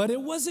them. But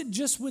it wasn't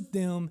just with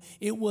them,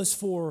 it was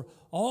for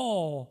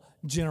all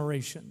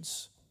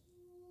generations.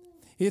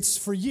 It's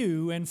for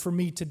you and for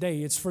me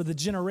today. It's for the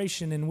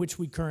generation in which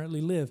we currently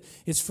live.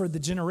 It's for the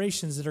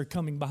generations that are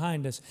coming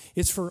behind us.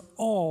 It's for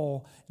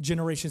all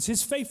generations.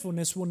 His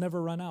faithfulness will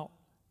never run out.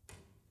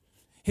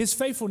 His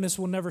faithfulness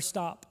will never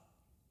stop.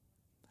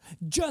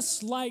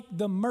 Just like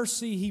the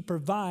mercy He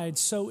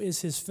provides, so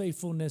is His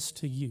faithfulness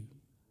to you.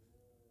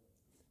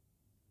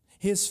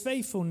 His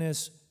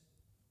faithfulness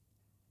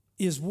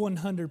is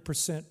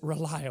 100%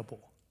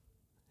 reliable.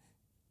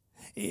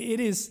 It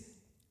is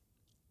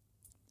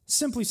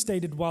simply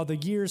stated, while the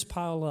years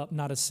pile up,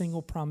 not a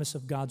single promise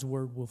of God's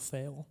word will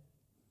fail.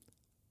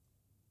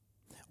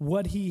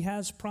 What He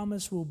has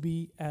promised will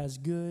be as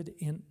good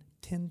in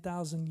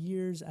 10,000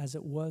 years as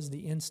it was the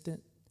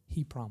instant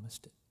He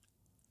promised it.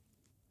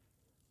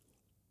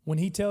 When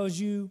He tells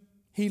you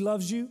He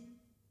loves you,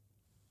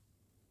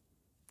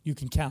 you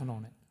can count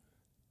on it.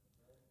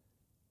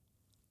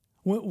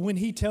 When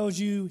He tells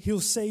you He'll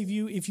save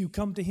you if you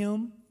come to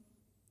Him,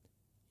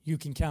 you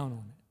can count on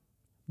it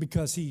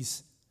because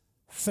He's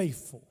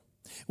faithful.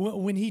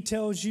 When He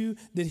tells you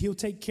that He'll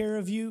take care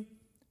of you,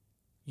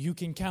 you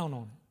can count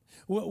on it.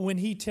 When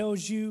He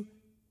tells you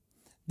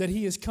that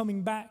He is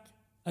coming back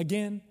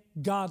again,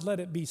 God, let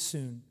it be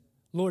soon.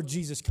 Lord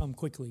Jesus, come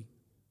quickly.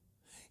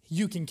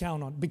 You can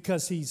count on it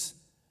because He's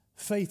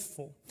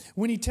faithful.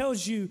 When He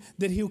tells you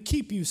that He'll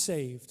keep you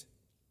saved,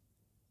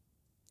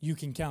 you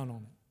can count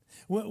on it.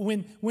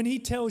 When He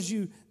tells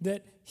you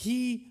that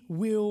He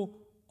will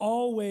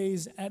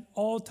always, at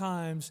all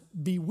times,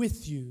 be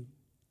with you,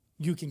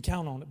 you can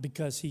count on it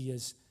because He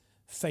is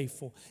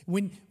faithful.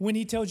 When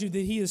He tells you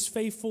that He is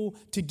faithful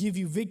to give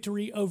you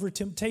victory over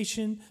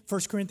temptation,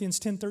 1 Corinthians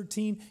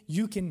 10:13,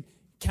 you can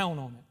count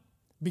on it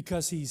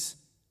because He's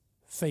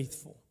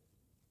faithful.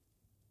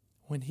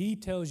 When He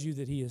tells you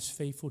that He is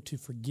faithful to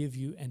forgive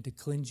you and to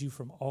cleanse you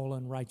from all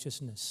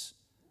unrighteousness,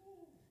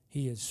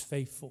 He is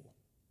faithful.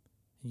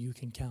 And you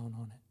can count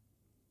on it.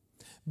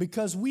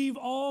 Because we've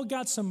all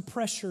got some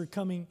pressure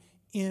coming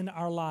in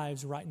our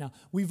lives right now.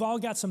 We've all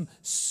got some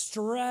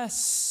stress.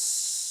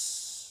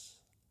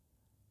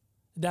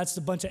 That's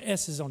a bunch of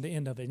S's on the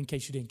end of it, in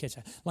case you didn't catch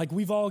that. Like,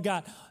 we've all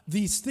got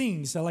these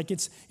things. Like,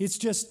 it's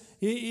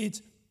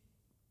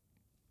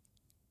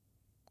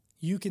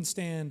you can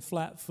stand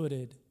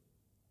flat-footed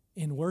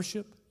in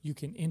worship. You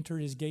can enter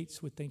His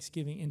gates with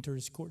thanksgiving, enter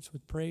His courts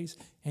with praise,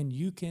 and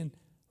you can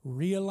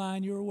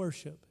realign your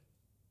worship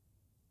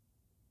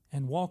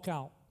and walk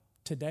out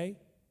today,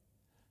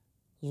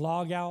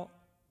 log out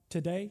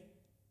today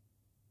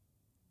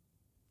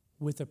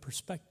with a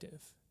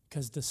perspective,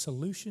 because the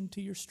solution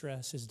to your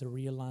stress is the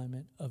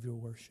realignment of your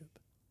worship.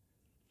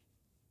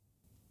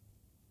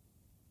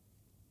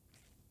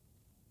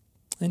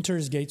 Enter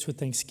His gates with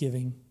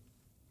thanksgiving.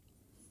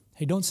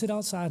 Hey, don't sit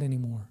outside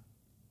anymore.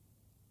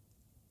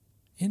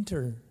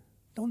 Enter.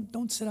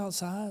 Don't sit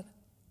outside.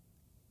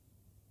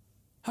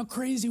 How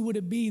crazy would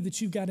it be that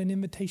you've got an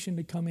invitation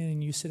to come in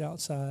and you sit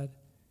outside?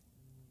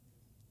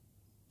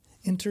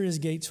 Enter His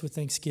gates with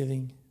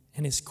thanksgiving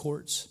and His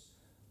courts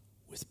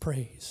with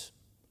praise.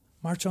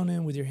 March on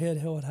in with your head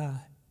held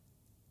high.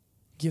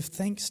 Give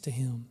thanks to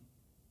Him.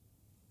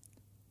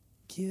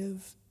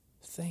 Give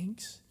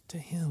thanks to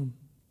Him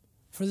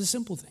for the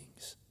simple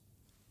things.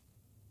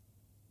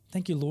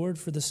 Thank you, Lord,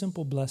 for the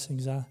simple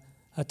blessings I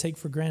take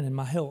for granted.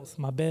 My health,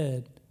 my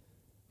bed,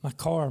 my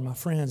car, my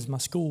friends, my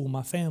school,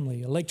 my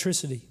family,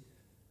 electricity.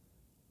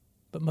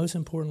 But most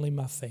importantly,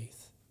 my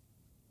faith.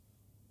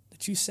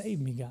 That you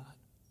saved me, God.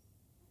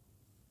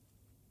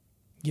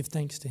 Give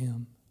thanks to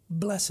Him.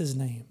 Bless His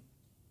name.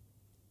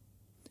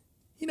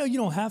 You know, you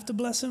don't have to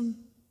bless them,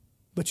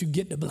 but you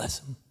get to bless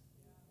them.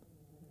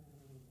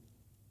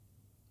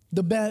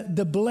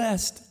 The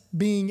blessed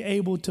being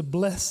able to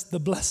bless the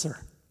blesser.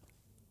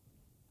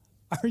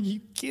 Are you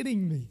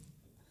kidding me?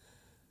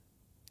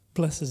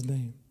 Bless his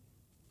name.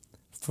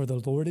 For the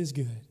Lord is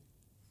good.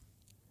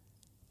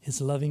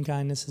 His loving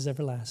kindness is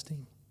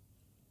everlasting.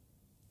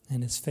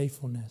 And his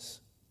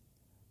faithfulness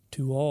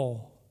to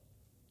all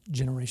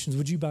generations.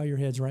 Would you bow your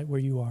heads right where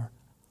you are?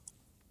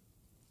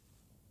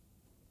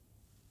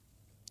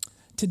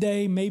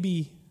 Today,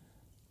 maybe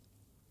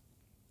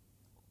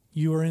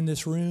you are in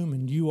this room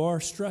and you are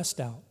stressed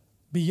out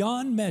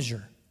beyond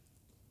measure.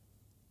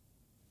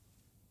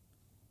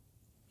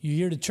 You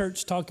hear the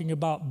church talking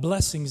about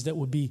blessings that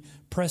would be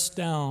pressed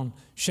down,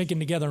 shaken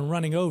together, and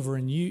running over,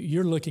 and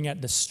you're looking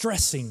at the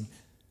stressing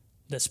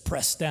that's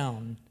pressed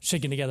down,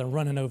 shaken together, and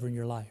running over in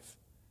your life.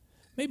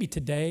 Maybe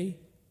today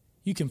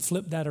you can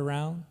flip that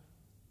around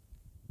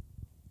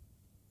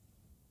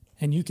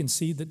and you can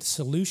see that the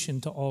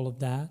solution to all of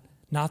that,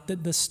 not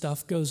that the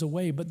stuff goes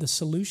away, but the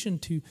solution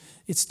to,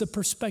 it's the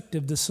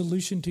perspective, the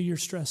solution to your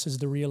stress is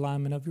the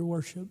realignment of your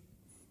worship.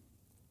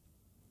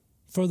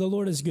 For the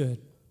Lord is good.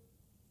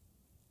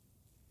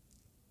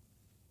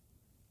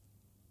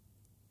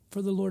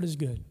 For the Lord is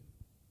good.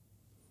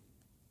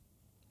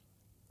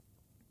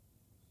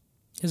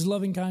 His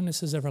loving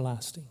kindness is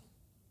everlasting,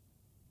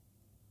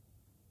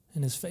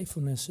 and his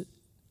faithfulness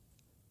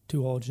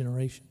to all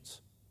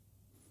generations.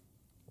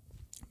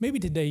 Maybe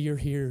today you're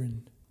here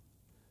and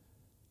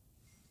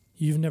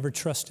you've never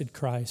trusted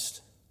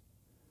Christ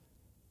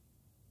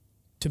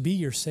to be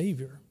your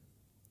Savior,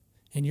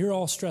 and you're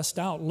all stressed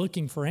out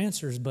looking for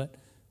answers, but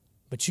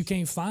you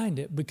can't find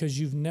it because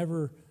you've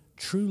never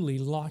truly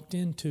locked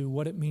into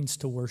what it means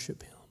to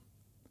worship him.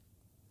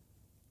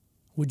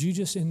 Would you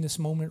just in this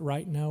moment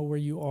right now where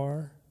you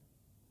are,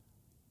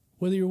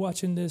 whether you're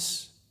watching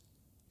this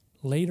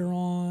later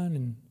on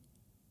and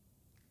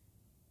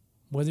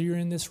whether you're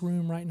in this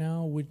room right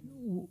now,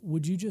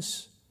 would you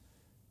just,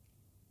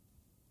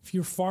 if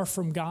you're far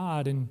from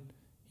God and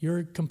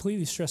you're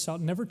completely stressed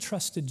out, never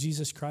trusted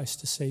Jesus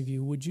Christ to save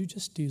you, would you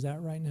just do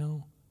that right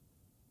now?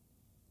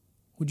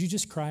 Would you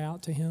just cry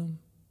out to him?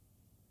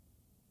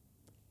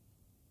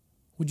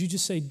 Would you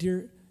just say,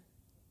 dear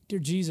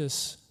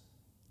Jesus,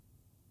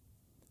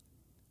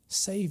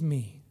 save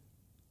me?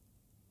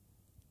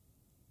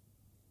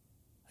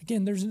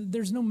 Again,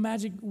 there's no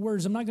magic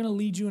words. I'm not going to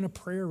lead you in a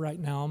prayer right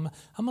now. I'm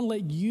going to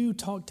let you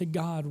talk to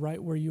God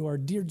right where you are.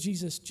 Dear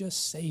Jesus,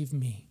 just save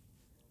me.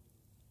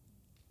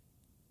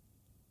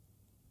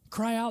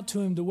 Cry out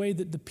to him the way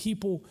that the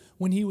people,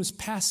 when he was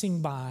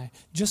passing by,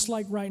 just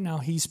like right now,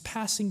 he's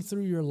passing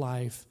through your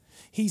life.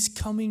 He's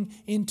coming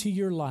into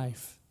your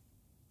life.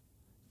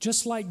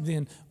 Just like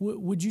then,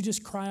 would you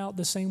just cry out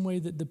the same way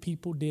that the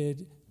people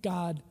did?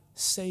 God,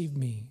 save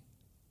me.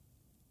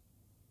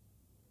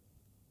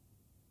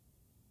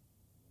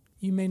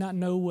 You may not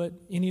know what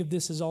any of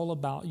this is all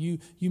about. You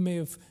may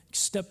have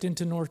stepped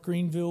into North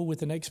Greenville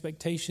with an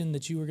expectation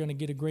that you were going to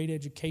get a great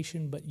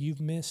education, but you've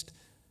missed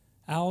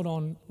out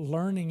on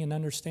learning and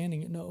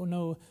understanding.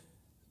 No,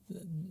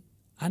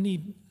 I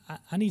need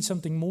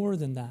something more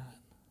than that.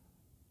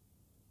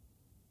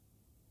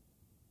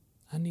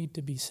 I need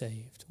to be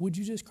saved. Would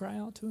you just cry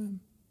out to him?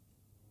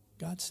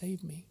 God,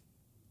 save me.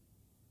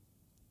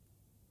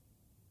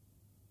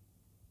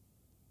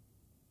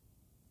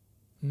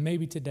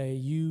 Maybe today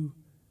you've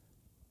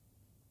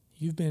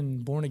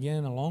been born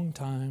again a long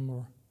time,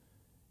 or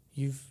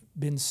you've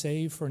been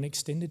saved for an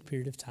extended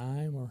period of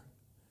time,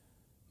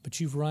 but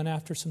you've run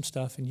after some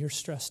stuff and you're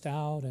stressed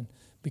out, and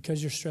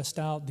because you're stressed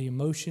out, the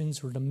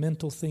emotions or the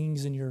mental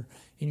things in you're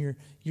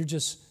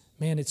just,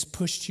 man, it's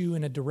pushed you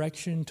in a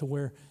direction to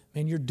where,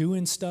 man, you're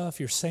doing stuff,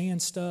 you're saying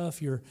stuff,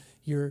 you're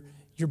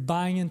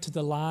buying into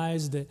the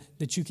lies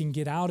that you can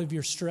get out of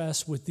your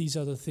stress with these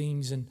other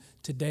things, and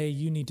today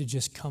you need to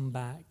just come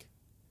back.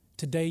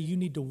 Today you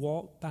need to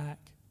walk back,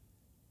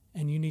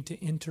 and you need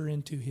to enter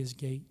into his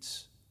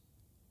gates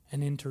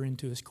and enter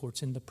into his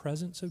courts in the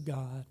presence of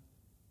God.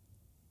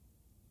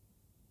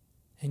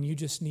 And you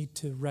just need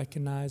to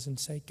recognize and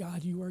say,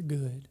 God, you are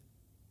good.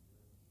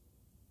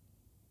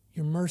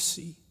 Your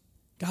mercy.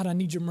 God, I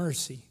need your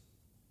mercy.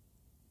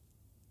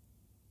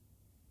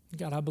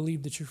 God, I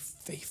believe that your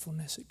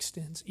faithfulness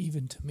extends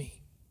even to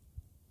me.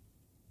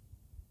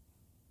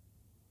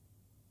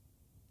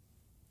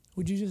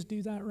 Would you just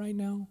do that right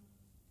now?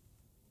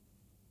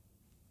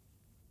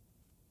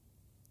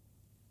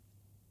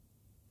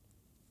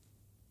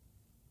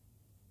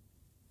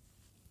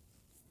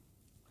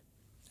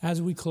 As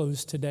we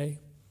close today,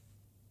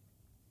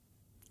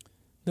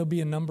 there'll be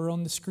a number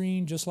on the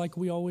screen just like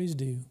we always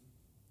do.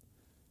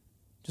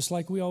 Just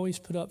like we always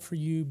put up for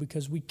you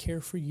because we care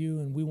for you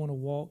and we want to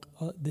walk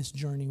this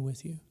journey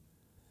with you.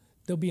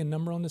 There'll be a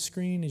number on the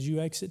screen as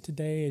you exit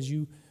today, as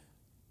you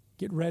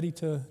get ready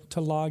to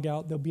log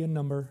out. There'll be a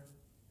number,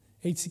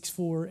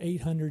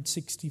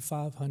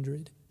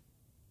 864-800-6500.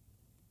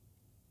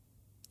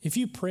 If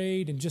you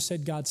prayed and just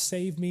said, God,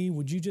 save me,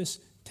 would you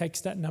just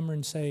text that number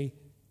and say,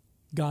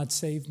 God,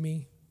 save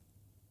me?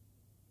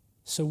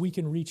 so we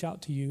can reach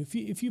out to you.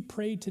 If you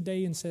prayed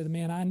today and said,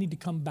 man, I need to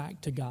come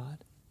back to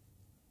God,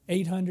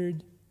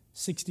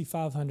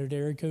 800-6500,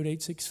 area code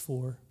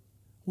 864,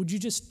 would you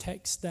just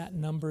text that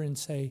number and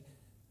say,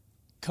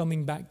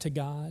 coming back to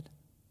God?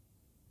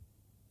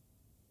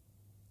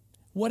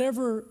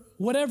 Whatever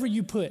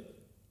you put,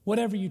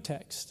 whatever you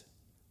text,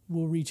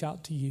 we'll reach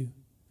out to you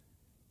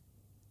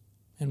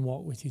and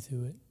walk with you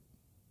through it.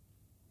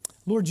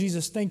 Lord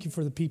Jesus, thank you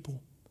for the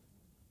people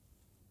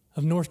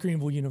of North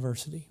Greenville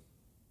University.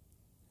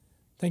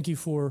 Thank you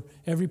for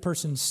every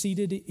person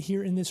seated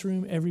here in this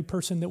room, every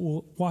person that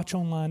will watch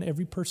online,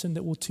 every person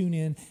that will tune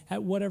in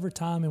at whatever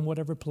time and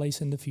whatever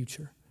place in the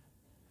future.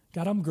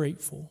 God, I'm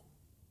grateful.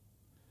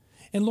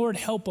 And Lord,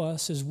 help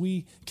us as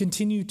we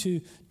continue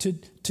to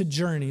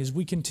journey, as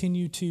we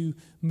continue to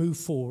move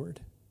forward.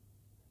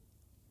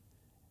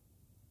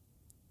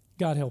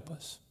 God, help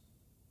us,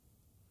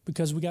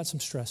 because we got some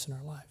stress in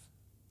our life.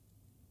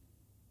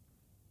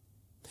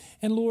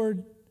 And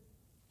Lord,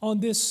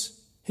 on this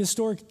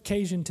historic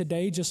occasion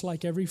today, just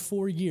like every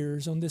 4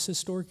 years on this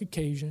historic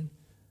occasion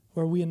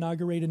where we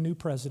inaugurate a new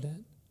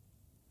president,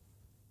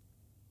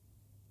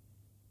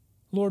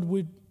 Lord,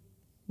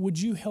 would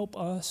you help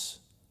us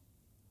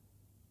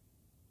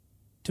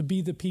to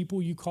be the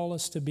people you call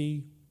us to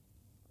be?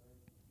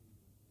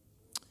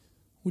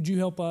 Would you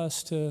help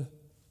us to,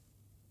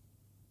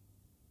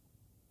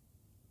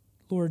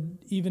 Lord,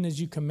 even as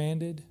you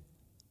commanded,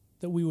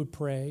 that we would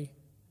pray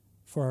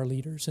for our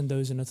leaders and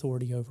those in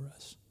authority over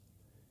us.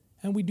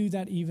 And we do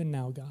that even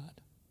now,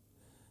 God.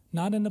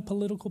 Not in a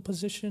political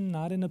position,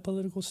 not in a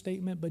political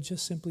statement, but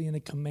just simply in a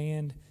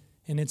command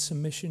and in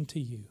submission to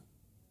you.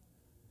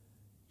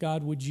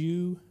 God, would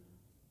you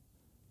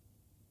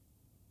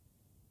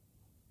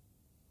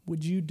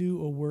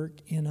do a work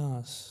in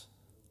us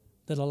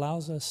that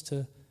allows us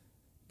to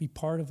be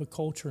part of a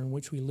culture in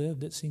which we live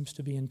that seems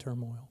to be in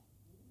turmoil?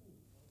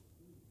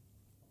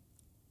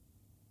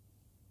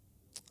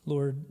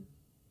 Lord,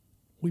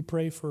 we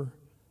pray for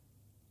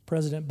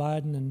President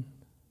Biden and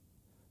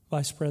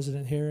Vice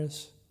President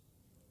Harris.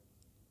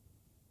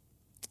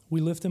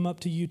 We lift them up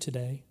to you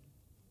today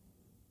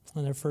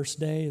on their first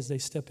day as they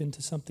step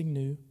into something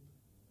new.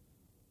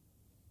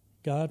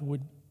 God,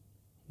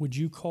 would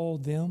you call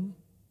them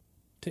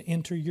to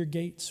enter your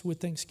gates with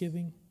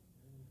thanksgiving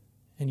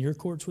and your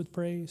courts with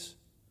praise?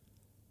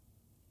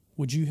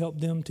 Would you help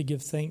them to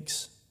give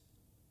thanks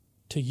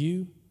to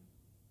you?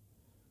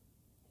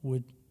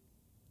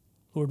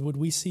 Lord, would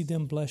we see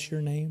them bless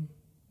your name?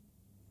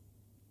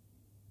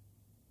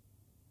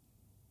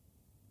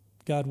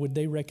 God, would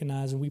they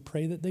recognize, and we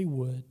pray that they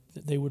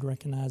would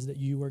recognize that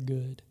you are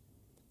good,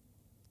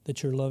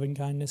 that your loving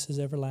kindness is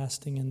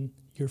everlasting and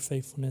your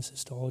faithfulness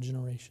is to all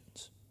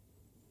generations.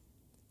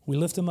 We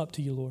lift them up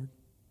to you, Lord.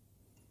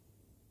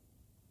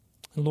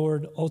 And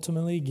Lord,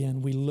 ultimately,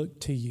 again, we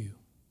look to you.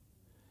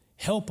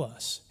 Help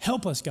us,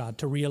 God,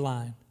 to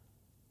realign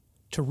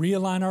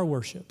our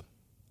worship,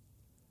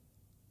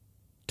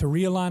 to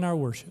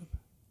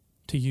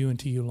you and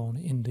to you alone.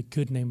 In the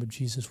good name of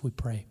Jesus, we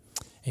pray.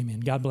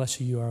 Amen. God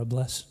bless you. You are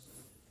blessed.